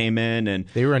talented. They came in and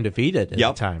they were undefeated at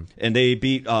the time, and they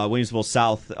beat Williamsville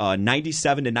South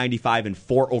 97-95 in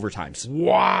 4 overtimes.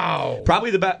 Wow!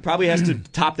 Probably has to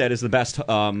top that as the best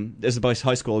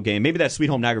high school game. Maybe that Sweet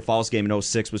Home Niagara Falls game in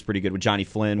 06 was pretty good with Johnny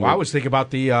Flynn. Well, I was thinking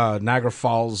about the Niagara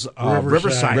Falls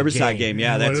Riverside game.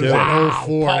 Yeah, that too. Wow.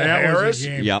 04. Paul that Harris. was a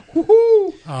game.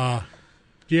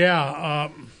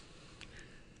 Yep.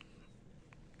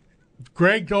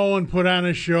 Greg Dolan put on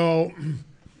a show.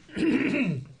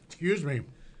 Excuse me.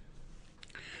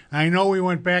 I know we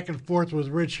went back and forth with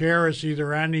Rich Harris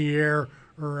either on the air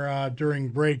or during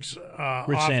breaks.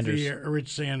 Rich Sanders. The air.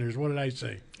 Rich Sanders. What did I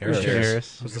say? Rich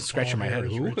Harris. I was scratching my head.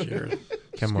 Who? Rich Harris.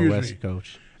 Kenmore West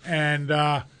coach.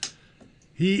 And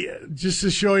he, just to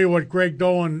show you what Greg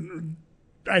Dolan,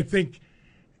 I think,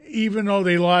 even though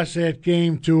they lost that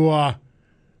game to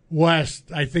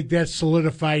West, I think that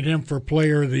solidified him for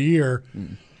Player of the Year.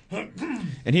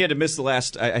 And he had to miss the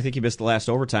last. I think he missed the last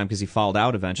overtime because he fouled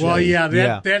out eventually. Well,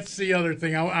 that's the other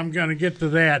thing. I'm going to get to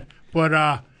that,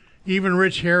 but even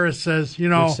Rich Harris says,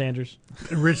 Rich Sanders.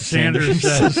 Rich Sanders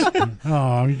says,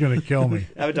 "Oh, you're going to kill me."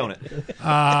 Have a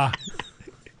donut.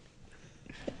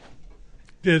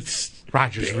 It's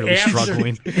Roger's really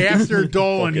struggling. After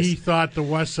Dolan, he thought the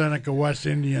West Seneca West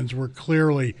Indians were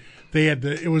clearly.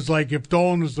 It was like if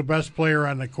Dolan was the best player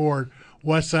on the court,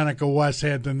 West Seneca West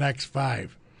had the next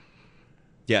 5.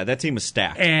 Yeah, that team was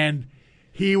stacked. And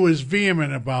he was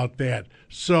vehement about that.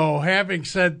 So having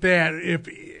said that,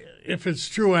 if it's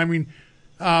true, I mean,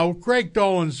 Greg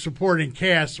Dolan's supporting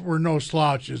cast were no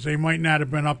slouches. They might not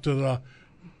have been up to the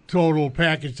total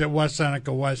package that West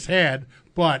Seneca West had,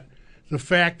 but the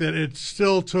fact that it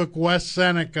still took West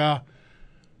Seneca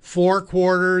 4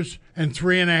 quarters and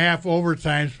 3.5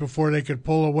 overtimes before they could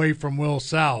pull away from Will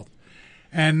South.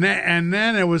 And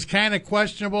then it was kind of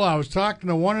questionable. I was talking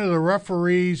to one of the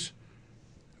referees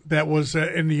that was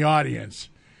in the audience,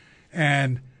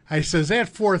 and I says, that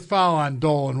 4th foul on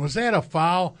Dolan, was that a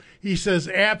foul? He says,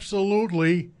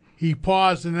 absolutely. He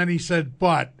paused, and then he said,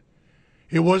 but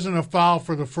it wasn't a foul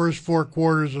for the first 4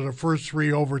 quarters or the first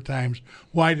 3 overtimes.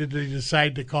 Why did they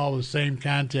decide to call the same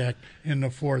contact in the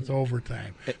 4th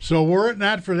overtime? So were it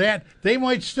not for that, they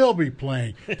might still be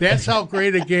playing. That's how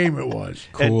great a game it was.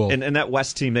 Cool. And that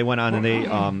West team, they went on and they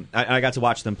I got to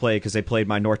watch them play because they played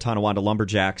my North Tonawanda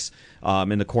Lumberjacks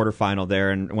in the quarterfinal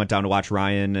there, and went down to watch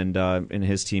Ryan and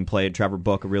his team play. Trevor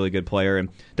Book, a really good player, and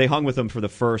they hung with them for the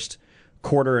first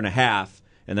quarter and a half,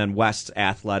 and then West's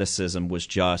athleticism was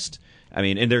just... I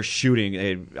mean, in their shooting,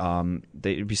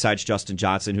 they besides Justin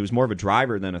Johnson, who's more of a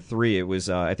driver than a 3, it was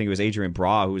I think it was Adrian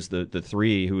Bra who was the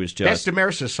 3, who was just... That's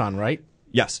Damaris' son, right?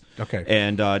 Yes. Okay.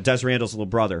 And Des Randall's little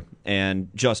brother, and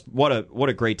just what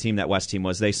a great team that West team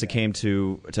was. They succumbed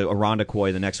to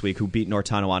Irondequoit the next week, who beat North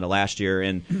Tonawanda last year,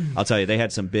 and I'll tell you, they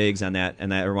had some bigs on that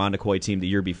Irondequoit team the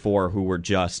year before who were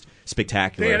just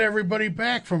spectacular. They had everybody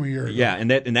back from a year ago. Yeah,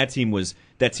 and that team was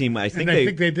that team. I think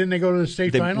they didn't they go to the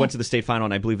state final. They went to the state final,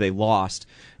 and I believe they lost.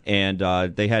 And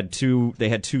they had two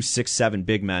 6'7"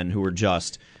 big men who were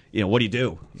just. What do you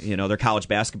do? They're college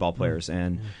basketball players,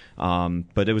 and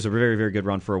but it was a very, very good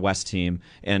run for a West team.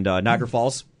 And Niagara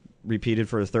Falls repeated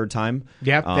for the 3rd time.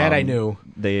 Yep, that I knew.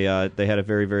 They had a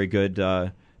very, very good.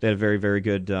 They had a very, very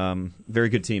good, very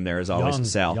good team there, as always.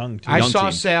 Sal, young I saw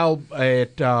team. Sal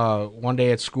at one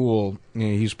day at school.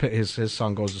 His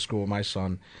son goes to school with my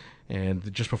son,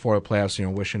 and just before the playoffs,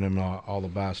 wishing him all the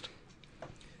best.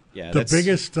 Yeah, the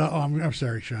biggest. I'm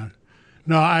sorry, Sean.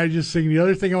 No, I just think the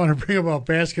other thing I want to bring about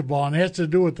basketball, and it has to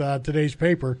do with today's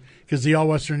paper, because the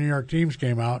All-Western New York teams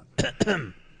came out.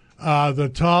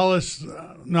 The tallest,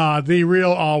 the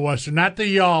real All-Western, not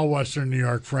the All-Western New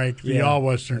York, Frank, the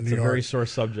All-Western New York. It's a very sore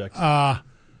subject.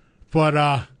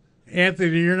 But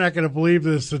Anthony, you're not going to believe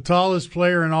this. The tallest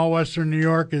player in All-Western New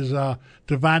York is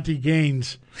Devontae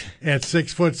Gaines at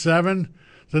 6'7".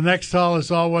 The next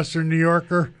tallest All-Western New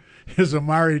Yorker is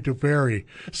Amari Tuperi,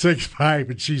 6'5",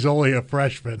 and she's only a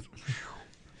freshman.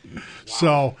 Wow.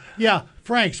 So, yeah,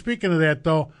 Frank, speaking of that,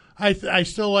 though, I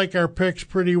still like our picks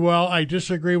pretty well. I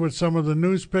disagree with some of the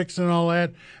news picks and all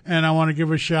that, and I want to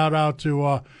give a shout-out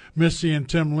to Missy and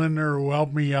Tim Lindner, who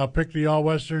helped me pick the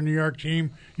All-Western New York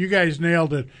team. You guys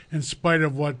nailed it, in spite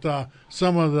of what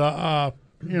some of the,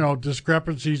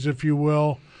 discrepancies, if you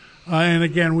will. And,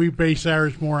 again, we base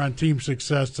ours more on team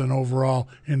success than overall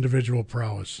individual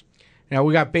prowess. Now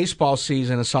we got baseball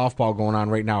season and softball going on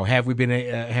right now. Have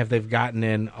they gotten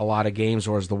in a lot of games,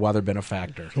 or has the weather been a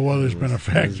factor? The weather's been a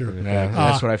factor. Yeah,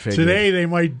 that's what I figured. Today they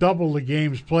might double the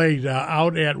games played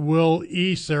out at Will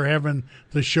East. They're having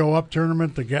the Show Up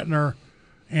tournament, the Gettner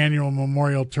annual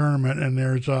Memorial Tournament, and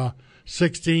there's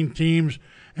 16 teams,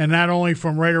 and not only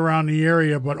from right around the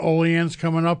area, but Olean's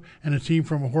coming up, and a team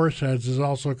from Horseheads is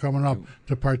also coming up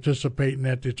to participate in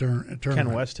that tournament.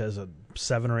 Ken West has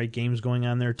 7 or 8 games going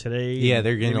on there today. Yeah,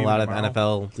 they're getting a lot of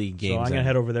NFL league games. So I'm going to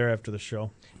head over there after the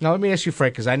show. Now, let me ask you,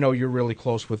 Frank, because I know you're really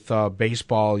close with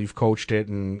baseball. You've coached it,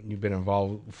 and you've been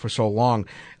involved for so long.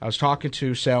 I was talking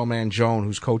to Sal Mangione,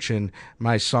 who's coaching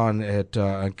my son at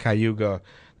Cayuga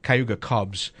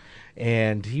Cubs,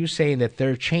 and he was saying that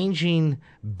they're changing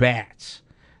bats,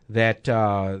 that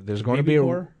there's going to be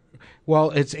a...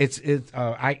 Well,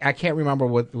 I can't remember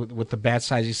what the bat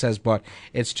size he says, but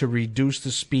it's to reduce the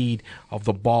speed of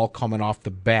the ball coming off the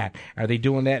bat. Are they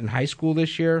doing that in high school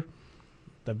this year?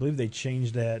 I believe they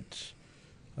changed that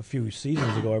a few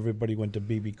seasons ago. Everybody went to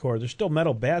BB Core. There's still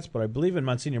metal bats, but I believe in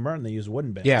Monsignor Martin they use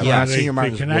wooden bats. Yeah, Monsignor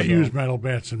Martin. They cannot use metal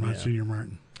bats in Monsignor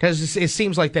Martin. Because it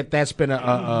seems like that's been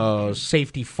a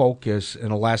safety focus in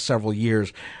the last several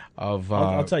years of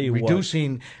I'll tell you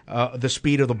reducing the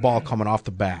speed of the ball coming off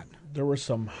the bat. There were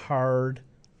some hard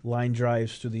line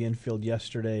drives to the infield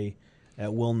yesterday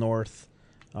at Will North,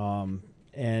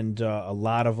 and a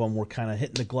lot of them were kind of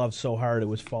hitting the glove so hard it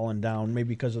was falling down, maybe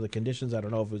because of the conditions. I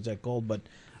don't know if it was that cold, but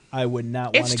I would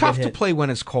not want to get hit. It's tough to play when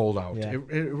it's cold out. Yeah.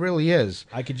 It really is.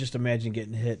 I could just imagine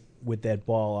getting hit with that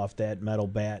ball off that metal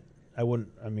bat.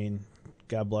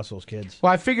 God bless those kids.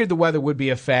 Well, I figured the weather would be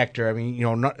a factor. I mean,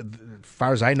 as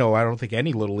far as I know, I don't think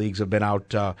any little leagues have been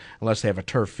out, unless they have a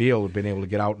turf field, have been able to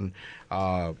get out and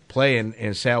play.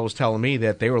 And Sal was telling me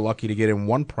that they were lucky to get in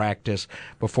one practice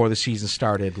before the season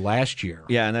started last year.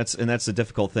 Yeah, and that's the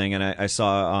difficult thing. And I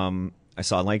saw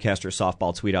Lancaster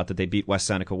softball tweet out that they beat West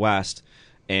Seneca West,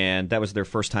 and that was their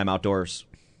first time outdoors.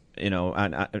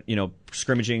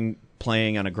 Scrimmaging,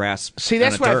 playing on a grass. See,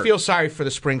 that's what I feel sorry for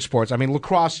the spring sports. I mean,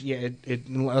 lacrosse,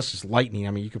 unless it's lightning,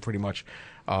 I mean, you can pretty much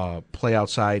play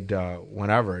outside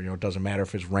whenever. It doesn't matter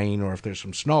if it's rain or if there's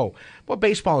some snow. But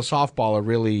baseball and softball are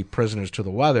really prisoners to the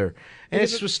weather. And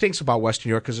it's what stinks about Western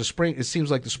New York, because it seems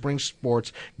like the spring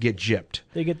sports get gypped.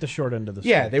 They get the short end of the stick.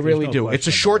 Yeah, they really do. It's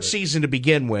a short season to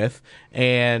begin with,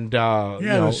 and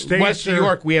the states Western New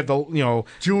York, we have the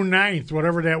June 9th,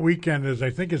 whatever that weekend is. I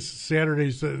think it's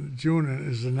Saturday's June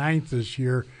is the 9th this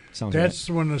year. That's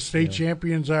right. When the state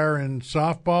champions are in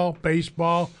softball,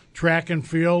 baseball, track and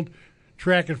field.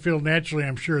 Track and field, naturally,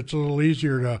 I'm sure it's a little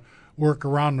easier to work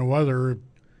around the weather.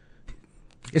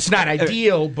 It's not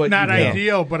ideal, but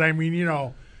ideal. But I mean,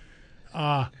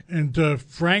 and to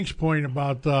Frank's point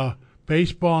about the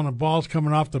baseball and the balls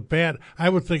coming off the bat, I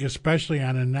would think especially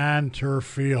on a non-turf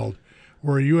field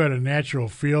where you had a natural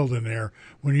field in there,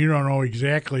 when you don't know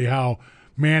exactly how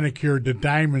manicured the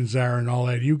diamonds are and all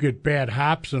that, you get bad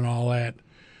hops and all that.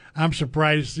 I'm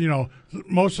surprised.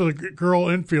 Most of the girl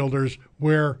infielders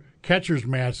wear catcher's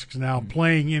masks now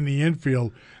playing in the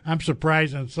infield. I'm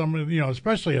surprised on some,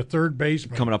 especially a third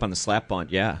baseman. Coming up on the slap bunt,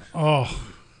 yeah. Oh.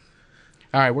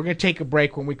 All right, we're going to take a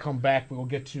break. When we come back, we'll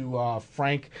get to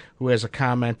Frank, who has a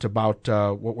comment about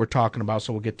what we're talking about,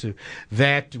 so we'll get to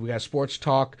that. We got Sports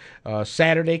Talk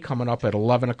Saturday coming up at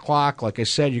 11 o'clock. Like I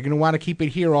said, you're going to want to keep it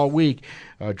here all week.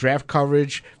 Draft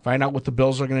coverage, find out what the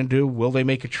Bills are going to do. Will they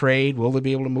make a trade? Will they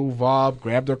be able to move up,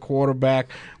 grab their quarterback?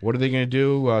 What are they going to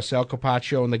do? Sal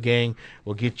Capaccio and the gang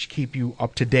will keep you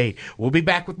up to date. We'll be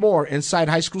back with more Inside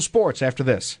High School Sports after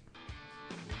this.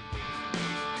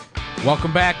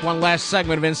 Welcome back. One last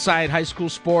segment of Inside High School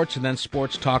Sports, and then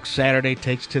Sports Talk Saturday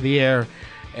takes to the air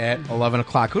at 11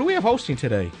 o'clock. Who do we have hosting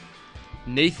today?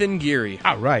 Nathan Geary.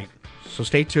 All right. So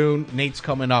stay tuned. Nate's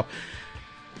coming up.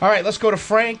 All right, let's go to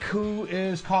Frank, who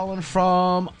is calling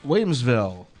from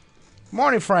Williamsville.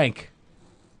 Morning, Frank.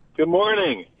 Good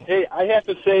morning. Hey, I have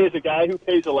to say, as a guy who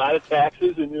pays a lot of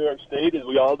taxes in New York State, as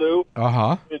we all do,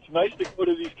 it's nice to go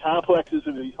to these complexes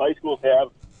that these high schools have,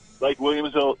 like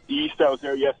Williamsville East. I was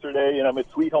there yesterday, and I'm at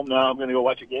Sweet Home now. I'm going to go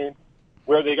watch a game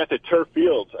where they got the turf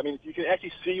fields. I mean, you can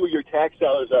actually see where your tax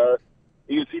dollars are.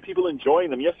 You can see people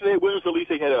enjoying them. Yesterday at Williamsville East,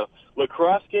 they had a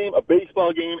lacrosse game, a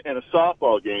baseball game, and a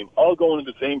softball game, all going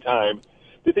at the same time,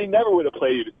 that they never would have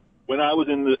played when I was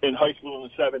in high school in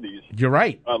the 70s. You're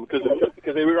right.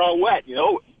 Because they were all wet,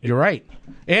 You're right.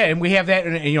 Yeah, and we have that.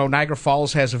 And, Niagara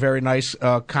Falls has a very nice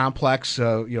complex,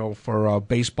 for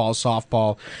baseball,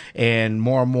 softball, and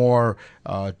more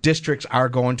districts are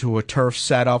going to a turf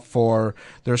setup for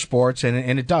their sports,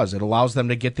 and it does. It allows them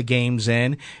to get the games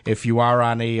in. If you are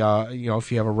on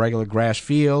if you have a regular grass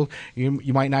field,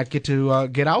 you might not get to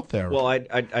get out there. Well,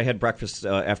 I had breakfast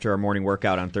after our morning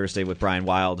workout on Thursday with Brian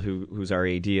Wild, who's our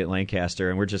AD at Lancaster,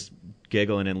 and we're just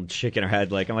giggling and shaking our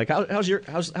head. I'm like,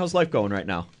 how's life going right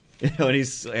now? And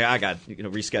he's like, I got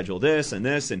reschedule this,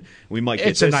 and we might get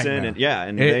it's a this nightmare.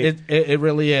 in. It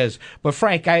really is. But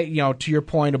Frank, to your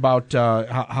point about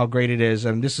how great it is,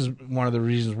 and this is one of the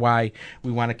reasons why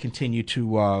we want to continue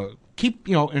to keep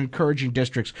encouraging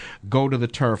districts go to the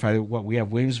turf. We have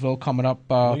Williamsville coming up.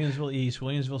 Williamsville East,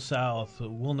 Williamsville South,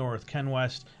 Will North, Ken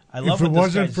West. If it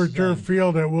wasn't for turf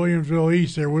field at Williamsville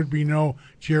East, there would be no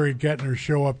Jerry Gettner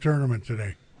Show Up tournament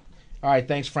today. All right,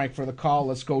 thanks, Frank, for the call.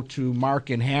 Let's go to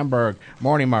Mark in Hamburg.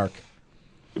 Morning, Mark.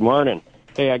 Good morning.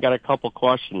 Hey, I got a couple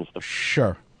questions.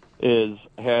 Sure.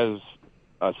 Has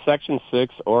Section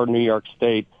 6 or New York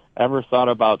State ever thought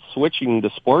about switching the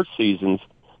sports seasons?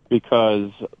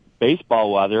 Because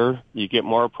baseball weather, you get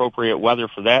more appropriate weather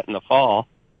for that in the fall.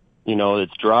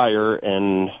 It's drier,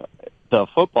 and the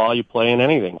football, you play in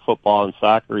anything. Football and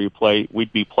soccer,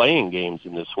 we'd be playing games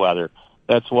in this weather.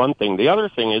 That's one thing. The other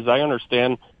thing is, I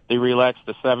understand they relaxed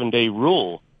the 7-day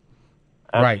rule.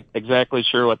 I'm not exactly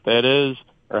sure what that is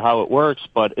or how it works,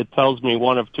 but it tells me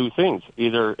one of two things.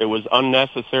 Either it was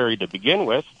unnecessary to begin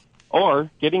with, or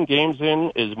getting games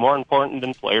in is more important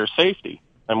than player safety.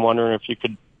 I'm wondering if you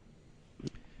could...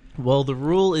 Well, the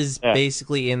rule is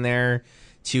basically in there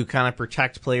to kind of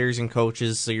protect players and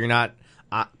coaches, so you're not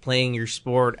playing your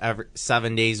sport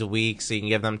 7 days a week, so you can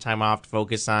give them time off to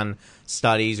focus on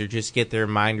studies or just get their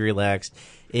mind relaxed.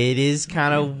 It is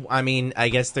kind of, I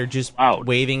guess they're just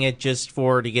waiving it just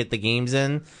to get the games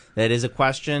in. That is a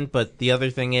question, but the other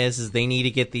thing is they need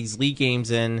to get these league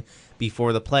games in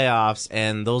before the playoffs,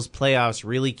 and those playoffs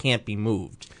really can't be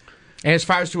moved. And as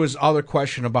far as to his other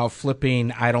question about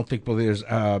flipping, I don't think there's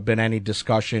been any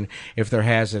discussion. If there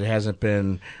has, it hasn't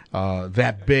been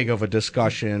that big of a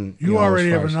discussion. You already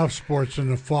have enough sports in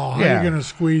the fall. How are you going to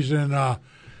squeeze in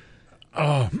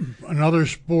another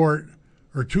sport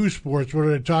or two sports? What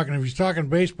are they talking? If he's talking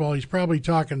baseball, he's probably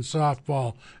talking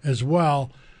softball as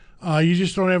well. You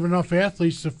just don't have enough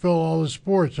athletes to fill all the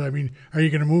sports. Are you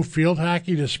going to move field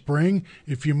hockey to spring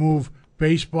if you move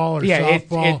baseball or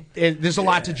softball? There's a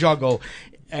lot to juggle.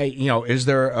 Is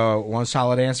there one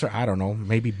solid answer? I don't know.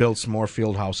 Maybe build some more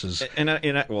field houses.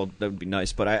 Well, that would be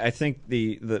nice. But I think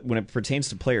the when it pertains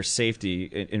to player safety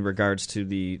in regards to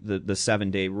the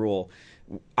 7-day rule,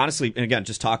 honestly, and again,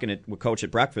 just talking with Coach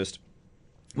at breakfast,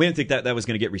 we didn't think that was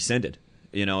going to get rescinded.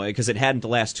 Because it hadn't the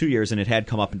last 2 years, and it had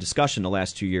come up in discussion the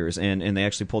last 2 years, and they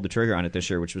actually pulled the trigger on it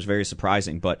this year, which was very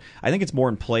surprising. But I think it's more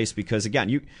in place because, again,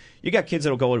 you got kids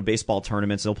that'll go to baseball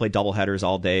tournaments, they'll play doubleheaders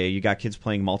all day. You got kids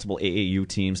playing multiple AAU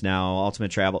teams now,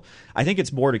 ultimate travel. I think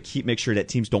it's more to make sure that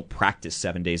teams don't practice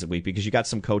 7 days a week, because you got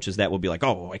some coaches that will be like,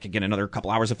 I could get another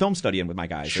couple hours of film study in with my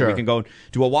guys. Sure. Or we can go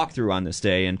do a walkthrough on this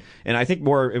day. And I think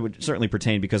more it would certainly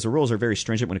pertain because the rules are very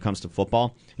stringent when it comes to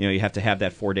football. You have to have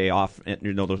that 4 day off,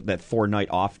 that 4 night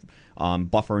off.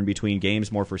 Buffer in between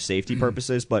games, more for safety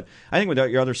purposes. But I think with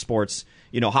your other sports,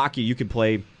 hockey, you could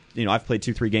play, I've played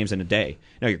 2-3 games in a day.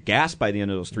 Now, you're gassed by the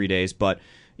end of those 3 days, but,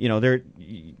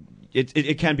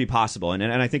 it can be possible. And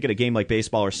I think in a game like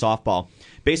baseball or softball,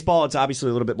 it's obviously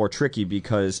a little bit more tricky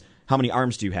because how many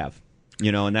arms do you have?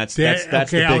 And that's the big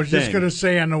thing. I was just going to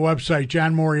say on the website,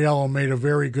 John Moriello made a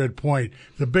very good point.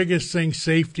 The biggest thing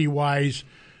safety-wise,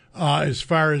 as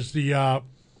far as the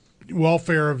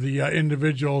welfare of the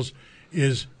individuals,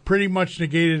 is pretty much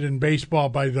negated in baseball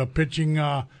by the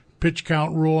pitch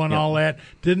count rule and all that.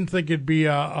 Didn't think it'd be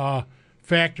a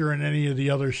factor in any of the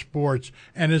other sports.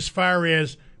 And as far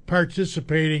as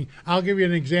participating, I'll give you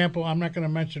an example. I'm not going to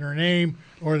mention her name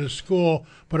or the school,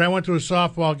 but I went to a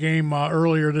softball game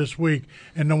earlier this week,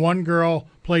 and the one girl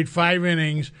played 5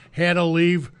 innings, had to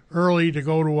leave early to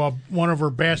go to one of her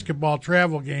basketball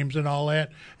travel games and all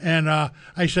that. And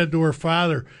I said to her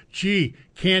father, gee,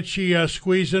 can't she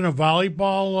squeeze in a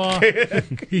volleyball?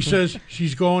 He says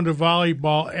she's going to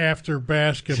volleyball after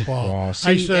basketball.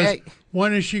 I said,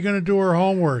 when is she going to do her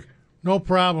homework? No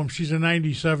problem. She's a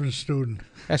 97 student.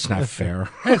 That's not fair.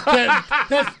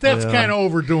 That's kind of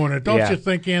overdoing it, don't you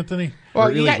think, Anthony? Well,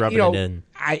 really rubbing it in.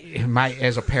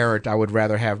 As a parent, I would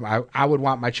rather have. I would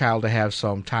want my child to have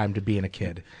some time to being a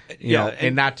kid,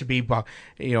 and not to be.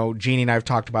 Jeannie and I have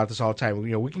talked about this all the time.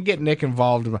 We can get Nick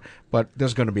involved, but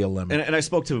there's going to be a limit. And I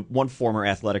spoke to one former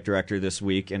athletic director this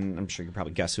week, and I'm sure you can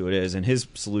probably guess who it is. And his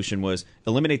solution was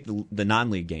eliminate the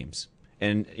non-league games.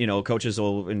 And coaches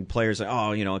and players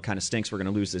are, it kind of stinks. We're going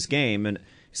to lose this game. And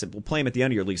he said, "Well, play them at the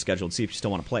end of your league schedule and see if you still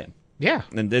want to play them." Yeah.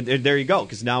 And there you go,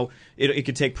 because now it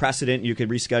could take precedent. You could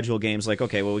reschedule games like,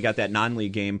 okay, well, we got that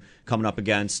non-league game coming up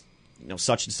against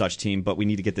such and such team, but we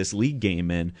need to get this league game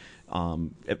in.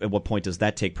 At what point does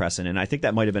that take precedent? And I think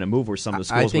that might have been a move where some of the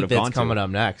schools would have gone to. I think that's coming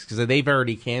up next, because they've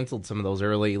already canceled some of those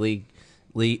early league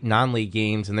non-league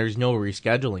games, and there's no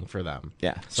rescheduling for them.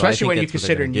 Yeah, so especially when you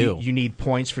consider you need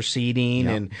points for seeding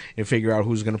and figure out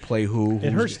who's going to play who.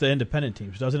 It hurts the independent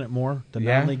teams, doesn't it? More the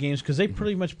non-league games because they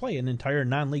pretty much play an entire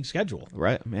non-league schedule.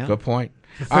 Right. Yeah. Good point.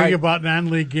 The thing about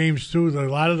non-league games, too, that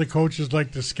a lot of the coaches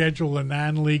like to schedule a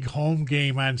non-league home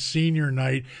game on senior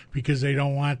night because they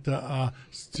don't want the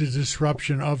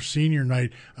disruption of senior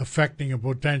night affecting a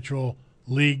potential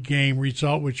league game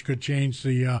result, which could change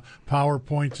the power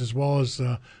points as well as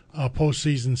the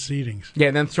postseason seedings. Yeah,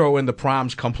 and then throw in the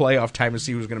proms come playoff time and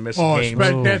see who's going to miss the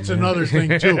game. That's another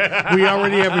thing, too. We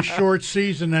already have a short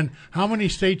season, and how many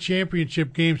state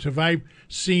championship games have I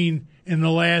seen in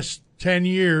the last 10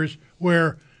 years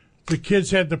where the kids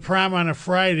had the prom on a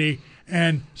Friday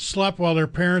and slept while their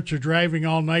parents are driving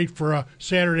all night for a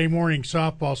Saturday morning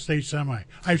softball state semi.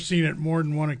 I've seen it more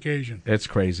than one occasion. It's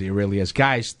crazy. It really is.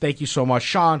 Guys, thank you so much.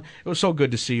 Sean, it was so good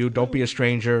to see you. Don't be a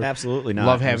stranger. Absolutely not.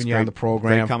 Love having you on the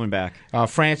program. Great coming back.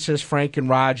 Francis, Frank, and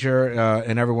Roger,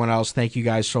 and everyone else, thank you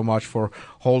guys so much for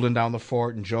holding down the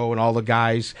fort, and Joe and all the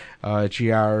guys at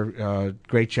GR,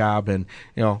 great job. And,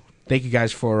 thank you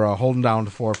guys for holding down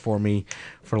the fort for me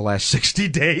for the last 60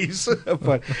 days.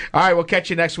 But all right, we'll catch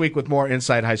you next week with more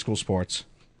Inside High School Sports.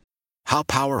 How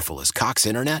powerful is Cox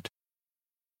Internet?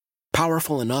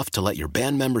 Powerful enough to let your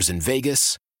band members in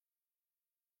Vegas,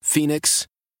 Phoenix,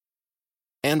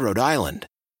 and Rhode Island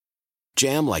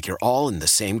jam like you're all in the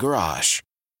same garage.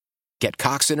 Get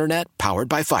Cox Internet powered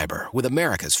by fiber with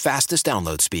America's fastest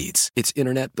download speeds. It's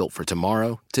internet built for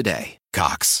tomorrow, today.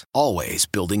 Cox, always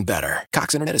building better.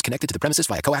 Cox Internet is connected to the premises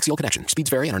via coaxial connection.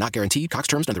 Speeds vary and are not guaranteed. Cox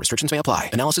terms and other restrictions may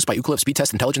apply. Analysis by Ookla Speed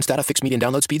Test Intelligence Data. Fixed median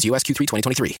download speeds. US Q3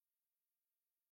 2023.